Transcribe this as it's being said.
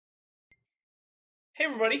Hey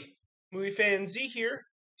everybody, movie fan Z here.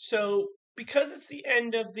 So, because it's the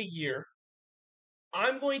end of the year,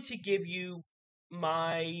 I'm going to give you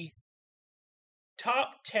my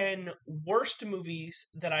top 10 worst movies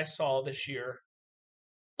that I saw this year,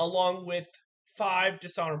 along with 5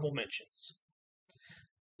 dishonorable mentions.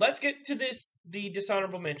 Let's get to the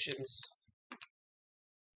dishonorable mentions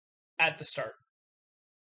at the start.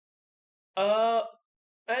 Uh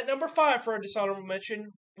at number 5 for a dishonorable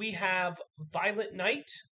mention, we have Violent Night.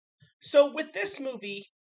 So with this movie,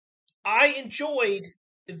 I enjoyed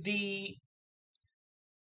the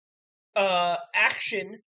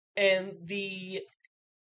action and the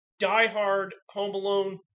Die Hard Home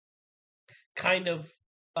Alone kind of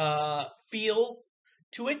feel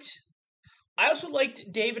to it. I also liked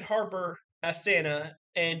David Harbour as Santa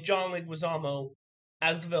and John Leguizamo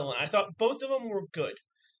as the villain. I thought both of them were good.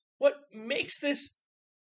 What makes this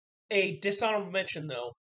a dishonorable mention,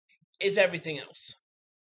 though, is everything else.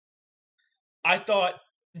 I thought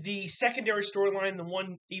the secondary storyline, the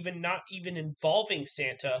one even not even involving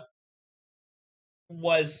Santa,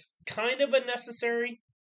 was kind of unnecessary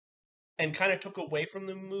and kind of took away from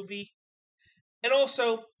the movie. And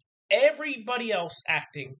also, everybody else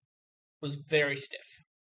acting was very stiff.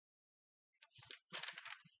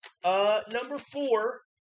 Number 4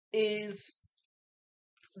 is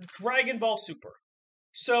Dragon Ball Super.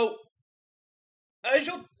 So, as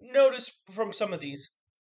you'll notice from some of these,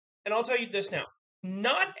 and I'll tell you this now,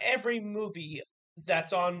 not every movie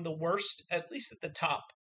that's on the worst, at least at the top,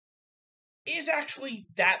 is actually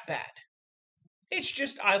that bad. It's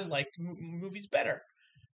just I liked movies better.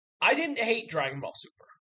 I didn't hate Dragon Ball Super.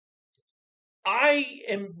 I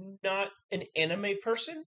am not an anime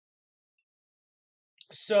person,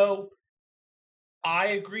 so I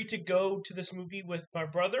agreed to go to this movie with my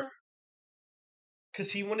brother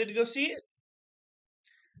because he wanted to go see it.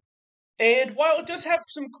 And while it does have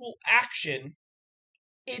some cool action,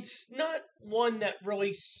 it's not one that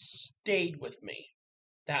really stayed with me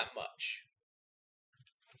that much.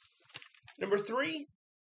 Number 3,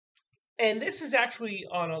 and this is actually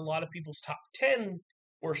on a lot of people's top 10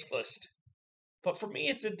 worst list, but for me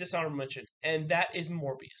it's a dishonorable mention, and that is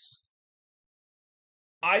Morbius.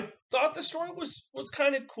 I thought the story was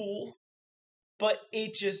kind of cool, but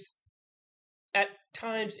it just at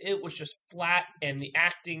times it was just flat and the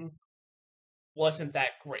acting wasn't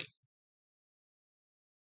that great.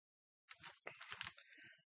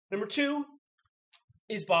 Number 2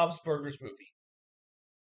 is Bob's Burgers movie.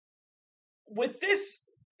 With this,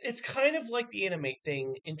 it's kind of like the anime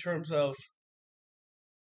thing in terms of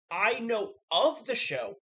I know of the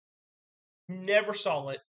show, never saw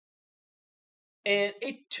it, and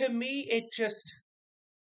it to me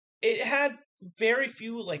it had very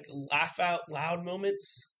few like laugh out loud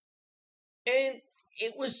moments, and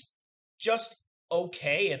it was just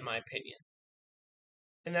okay in my opinion.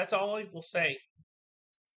 And that's all I will say.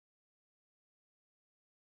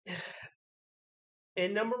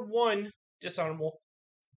 And number 1 dishonorable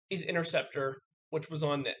is Interceptor, which was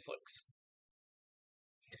on Netflix.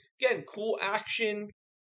 Again, cool action,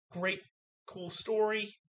 great, cool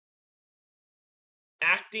story.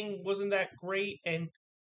 Acting wasn't that great, and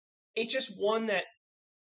it just one that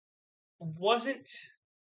wasn't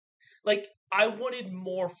like I wanted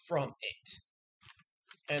more from it.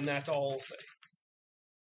 And that's all I'll say.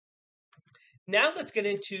 Now let's get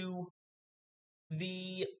into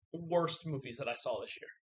the worst movies that I saw this year.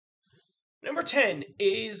 Number 10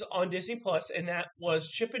 is on Disney Plus, and that was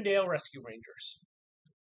Chip 'n Dale Rescue Rangers.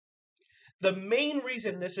 The main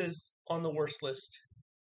reason this is on the worst list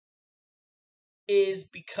is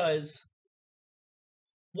because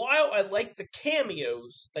while I like the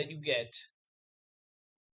cameos that you get,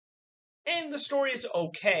 and the story is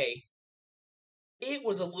okay, it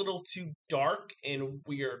was a little too dark and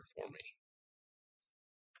weird for me.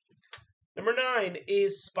 Number 9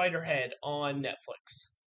 is Spiderhead on Netflix.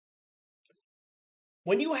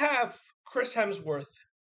 When you have Chris Hemsworth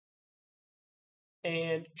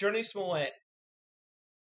and Journey Smollett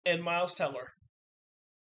and Miles Teller,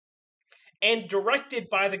 and directed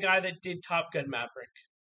by the guy that did Top Gun Maverick,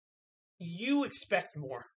 you expect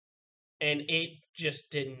more. And it just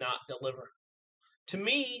did not deliver. To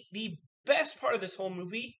me, the best part of this whole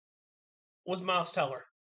movie was Miles Teller.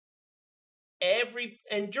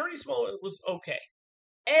 And Journey Smollett was okay.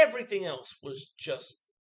 Everything else was just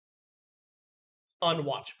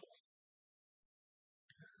unwatchable.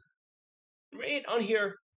 Right on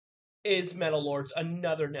here is Metal Lords,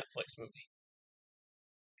 another Netflix movie.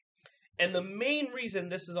 And the main reason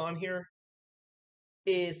this is on here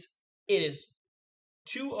is it is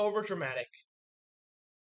too overdramatic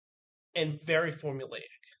and very formulaic.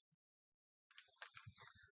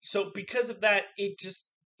 So because of that, it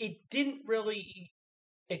didn't really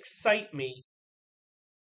excite me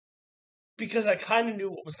because I kind of knew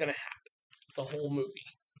what was going to happen the whole movie.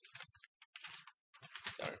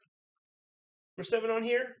 Darn. Number 7 on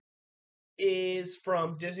here is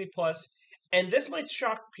from Disney Plus, and this might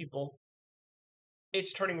shock people.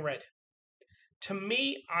 It's Turning Red. To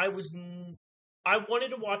me, I wanted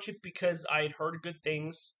to watch it because I had heard good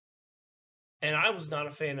things, and I was not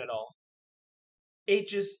a fan at all. It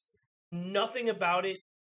just, nothing about it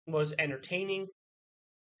was entertaining,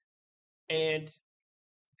 and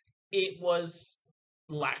it was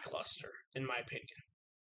lackluster, in my opinion.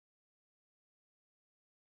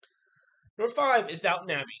 Number 5 is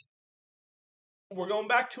Downton Abbey. We're going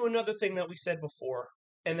back to another thing that we said before,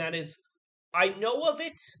 and that is, I know of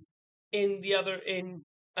it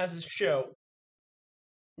as a show.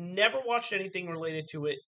 Never watched anything related to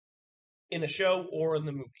it in the show or in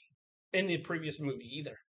the previous movie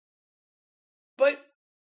either. But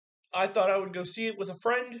I thought I would go see it with a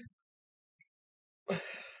friend,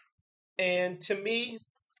 and to me,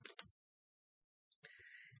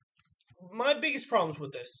 my biggest problems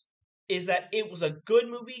with this is that it was a good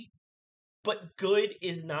movie, but good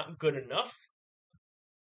is not good enough.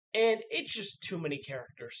 And it's just too many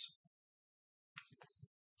characters.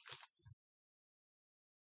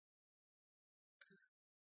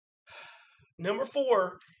 Number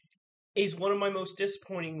 4 is one of my most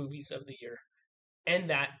disappointing movies of the year, and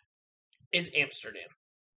that is Amsterdam.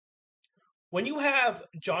 When you have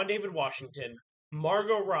John David Washington,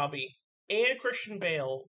 Margot Robbie, and Christian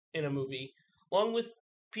Bale in a movie, along with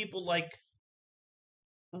people like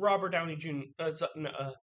Robert Downey Jr.,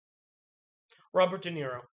 Robert De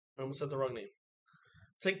Niro. I almost said the wrong name.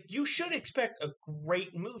 It's like, you should expect a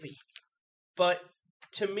great movie. But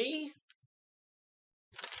to me,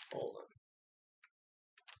 hold on.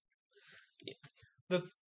 Yeah.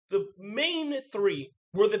 The main 3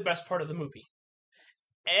 were the best part of the movie.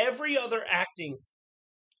 Every other acting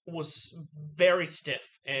was very stiff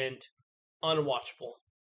and unwatchable.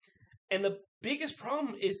 And the biggest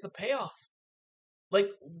problem is the payoff. Like,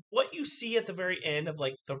 what you see at the very end of,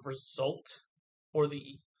 like, the result or the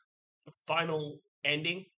final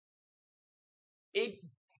ending, it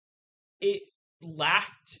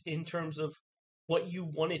lacked in terms of what you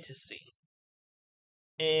wanted to see.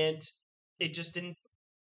 And it just didn't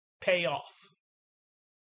pay off.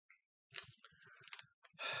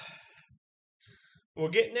 We're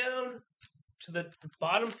getting down to the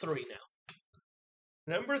bottom 3 now.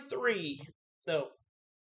 Number 3. No.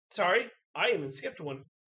 Sorry, I even skipped one.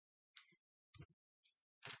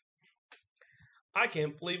 I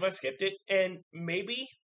can't believe I skipped it, and maybe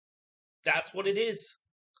that's what it is.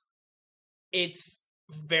 It's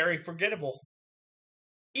very forgettable.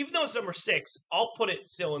 Even though it's number 6, I'll put it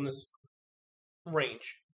still in this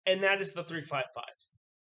range, and that is the 355.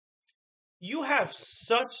 You have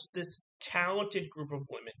such this talented group of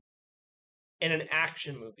women in an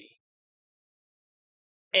action movie,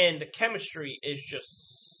 and the chemistry is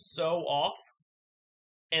just so off,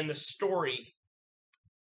 and the story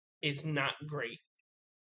is not great.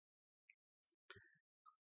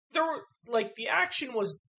 The action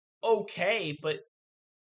was okay, but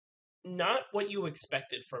not what you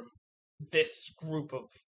expected from this group of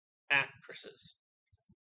actresses.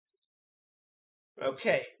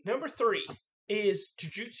 Okay, number 3 is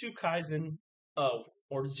Jujutsu Kaisen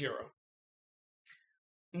or Zero.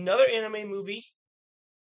 Another anime movie.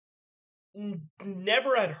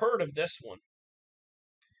 Never had heard of this one.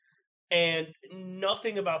 And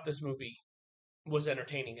nothing about this movie was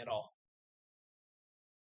entertaining at all.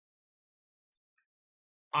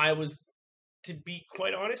 To be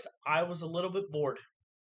quite honest, I was a little bit bored.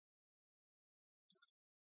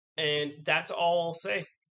 And that's all I'll say.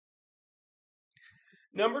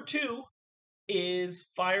 Number 2 is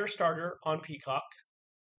Firestarter on Peacock.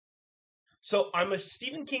 So I'm a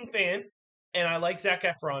Stephen King fan, and I like Zac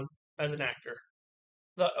Efron as an actor.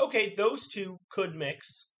 Okay, those two could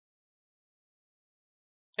mix.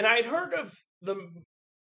 And I had heard of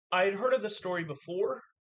the story before,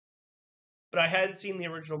 but I hadn't seen the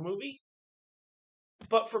original movie.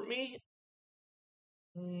 But for me,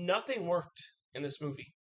 nothing worked in this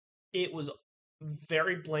movie. It was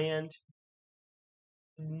very bland,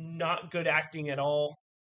 not good acting at all.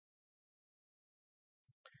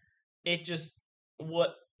 It just,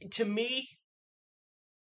 to me,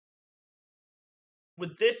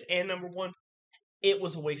 with this and number 1, it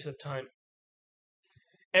was a waste of time.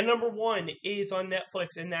 And number 1 is on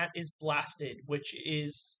Netflix, and that is Blasted, which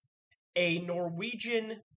is a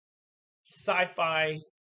Norwegian sci-fi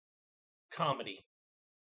comedy.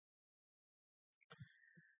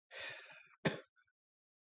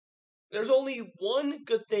 There's only one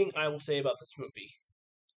good thing I will say about this movie,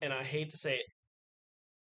 and I hate to say it.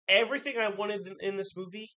 Everything I wanted in this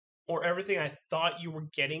movie, or everything I thought you were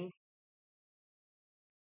getting,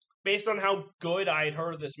 based on how good I had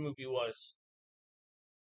heard this movie was,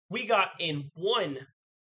 we got in one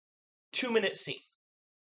 2-minute scene.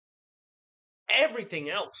 Everything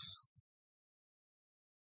else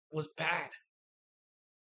was bad.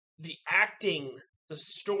 The acting, the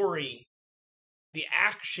story, the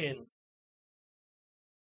action.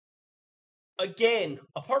 Again,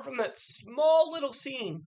 apart from that small little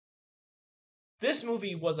scene, this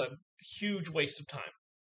movie was a huge waste of time.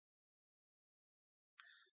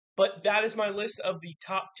 But that is my list of the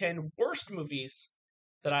top 10 worst movies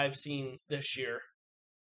that I've seen this year.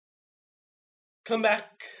 Come back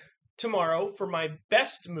tomorrow for my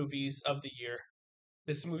best movies of the year.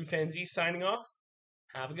 This is Movie Fan Z signing off.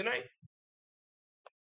 Have a good night.